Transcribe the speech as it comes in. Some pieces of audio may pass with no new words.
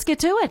get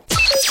to it.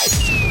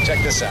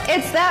 Check this out.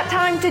 It's that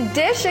time to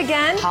dish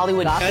again.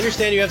 Hollywood gossip. I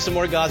understand you have some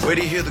more gossip. Where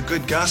do you hear the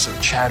good gossip?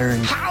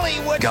 Chattering.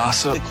 Hollywood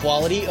Gossip. The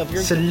quality of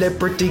your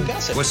Celebrity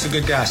gossip. What's the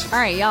good gossip? All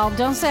right, y'all,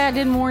 don't say I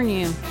didn't warn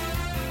you.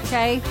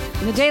 Okay?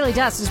 And the Daily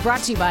Dust is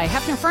brought to you by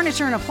Hefner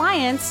Furniture and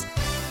Appliance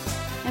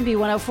and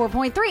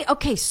B104.3.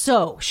 Okay,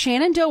 so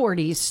Shannon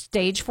Doherty's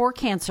stage 4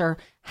 cancer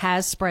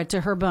has spread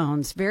to her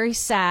bones. Very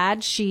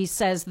sad. She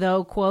says,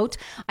 though, quote,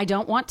 "I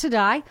don't want to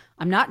die.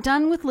 I'm not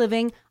done with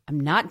living. I'm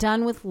not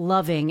done with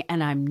loving,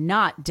 and I'm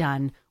not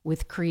done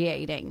with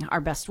creating."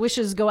 Our best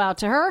wishes go out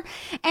to her.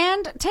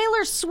 And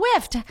Taylor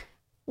Swift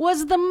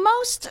was the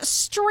most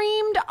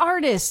streamed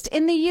artist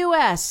in the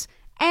U.S.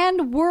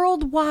 and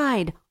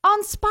worldwide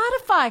on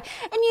Spotify.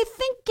 And you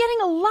think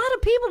getting a lot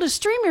of people to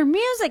stream your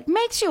music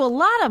makes you a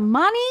lot of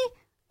money?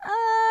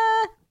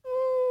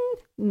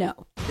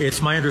 No.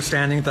 It's my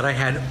understanding that I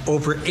had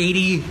over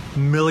 80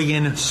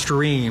 million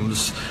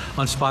streams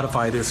on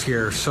Spotify this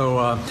year.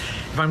 So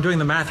if I'm doing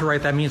the math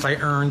right, that means I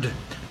earned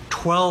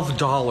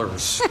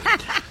 $12.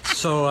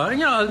 So,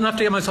 enough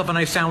to get myself a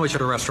nice sandwich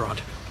at a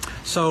restaurant.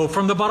 So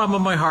from the bottom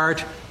of my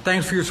heart,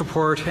 thanks for your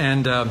support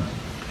and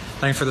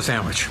thanks for the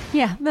sandwich.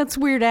 Yeah, that's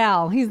Weird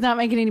Al. He's not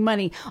making any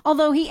money.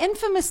 Although he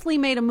infamously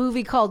made a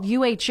movie called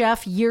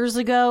UHF years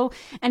ago,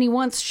 and he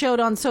once showed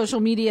on social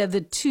media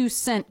the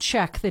 2-cent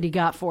check that he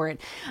got for it.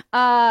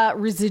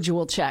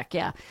 Residual check,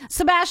 yeah.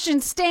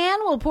 Sebastian Stan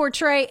will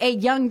portray a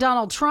young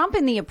Donald Trump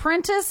in The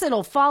Apprentice.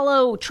 It'll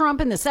follow Trump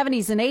in the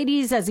 70s and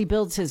 80s as he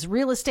builds his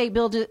real estate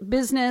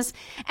business.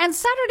 And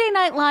Saturday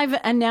Night Live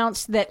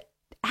announced that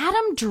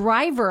Adam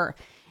Driver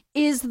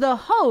is the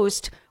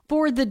host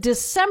for the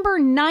December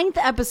 9th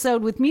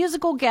episode with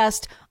musical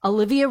guest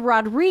Olivia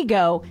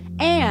Rodrigo,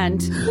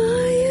 and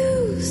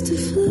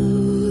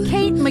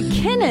Kate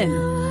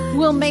McKinnon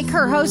will make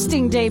her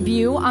hosting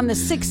debut on the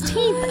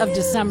 16th of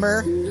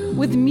December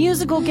with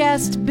musical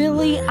guest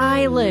Billie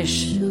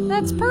Eilish.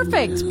 That's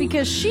perfect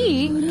because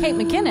Kate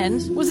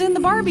McKinnon, was in the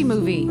Barbie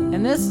movie,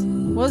 and this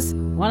was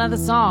one of the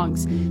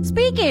songs.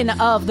 Speaking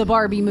of the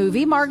Barbie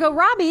movie, Margot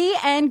Robbie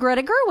and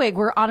Greta Gerwig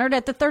were honored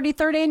at the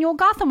 33rd Annual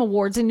Gotham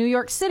Awards in New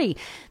York City.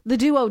 The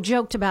duo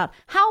joked about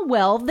how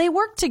well they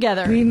worked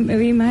together. We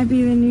might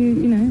be the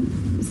new,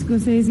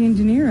 Scorsese and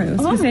De Niro,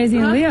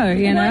 Scorsese and Leo,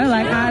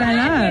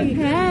 I don't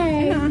know.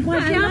 Hey,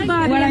 watch out,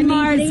 Bobby. What I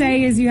need to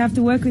say is you have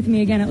to work with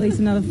me again at least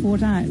another 4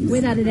 times.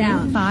 Without a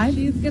doubt. 5?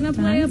 She's going to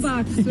play a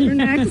boxer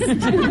next.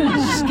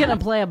 She's going to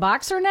play a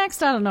boxer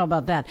next? I don't know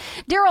about that.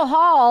 Daryl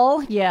Hall,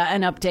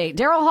 an update.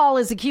 Daryl Hall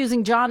is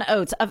accusing John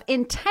Oates of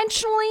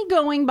intentionally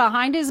going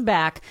behind his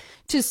back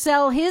to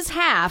sell his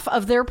half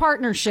of their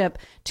partnership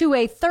to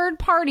a third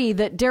party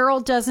that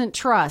Daryl doesn't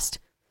trust.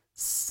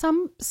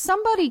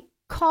 Somebody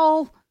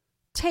call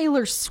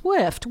Taylor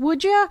Swift,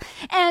 would you?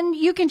 And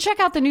you can check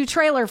out the new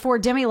trailer for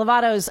Demi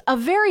Lovato's A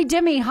Very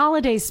Demi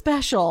Holiday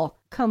Special,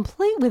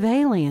 complete with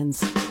aliens.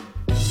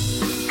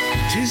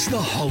 'Tis the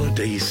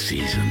holiday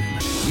season.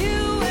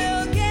 You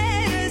will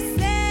get a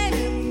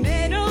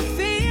sentimental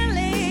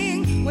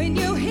feeling when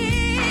you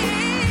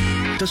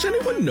hear. Does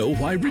anyone know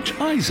why Rich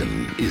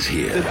Eisen is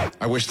here?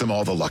 I wish them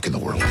all the luck in the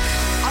world.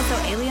 Also,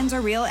 aliens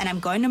are real and I'm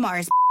going to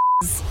Mars.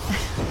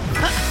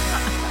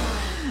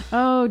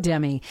 Oh,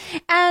 Demi.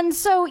 And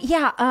so,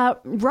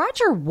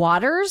 Roger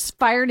Waters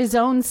fired his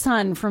own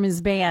son from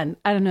his band.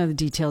 I don't know the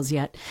details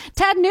yet.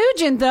 Ted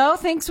Nugent, though,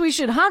 thinks we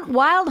should hunt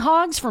wild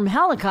hogs from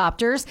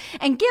helicopters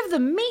and give the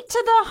meat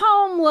to the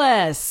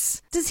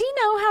homeless. Does he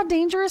know how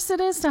dangerous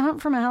it is to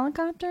hunt from a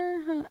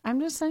helicopter? I'm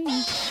just saying.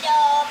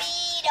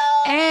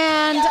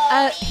 And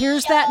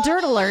here's that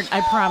dirt alert I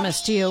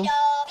promised you.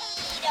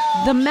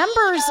 The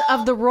members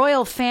of the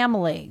royal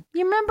family,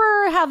 you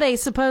remember how they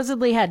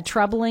supposedly had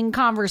troubling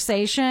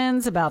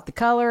conversations about the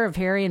color of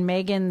Harry and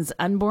Meghan's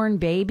unborn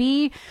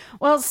baby?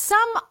 Well, some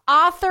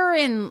author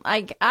in,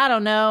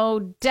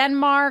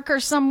 Denmark or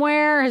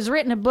somewhere has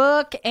written a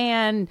book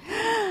and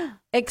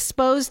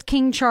exposed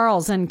King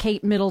Charles and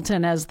Kate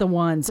Middleton as the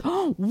ones.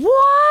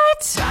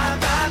 What?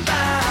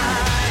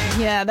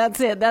 Yeah, that's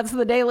it. That's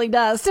the Daily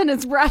Dust, and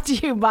it's brought to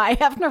you by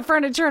Hefner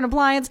Furniture and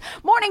Appliance,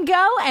 Morning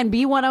Go, and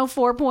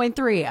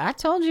B104.3. I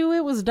told you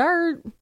it was dirt.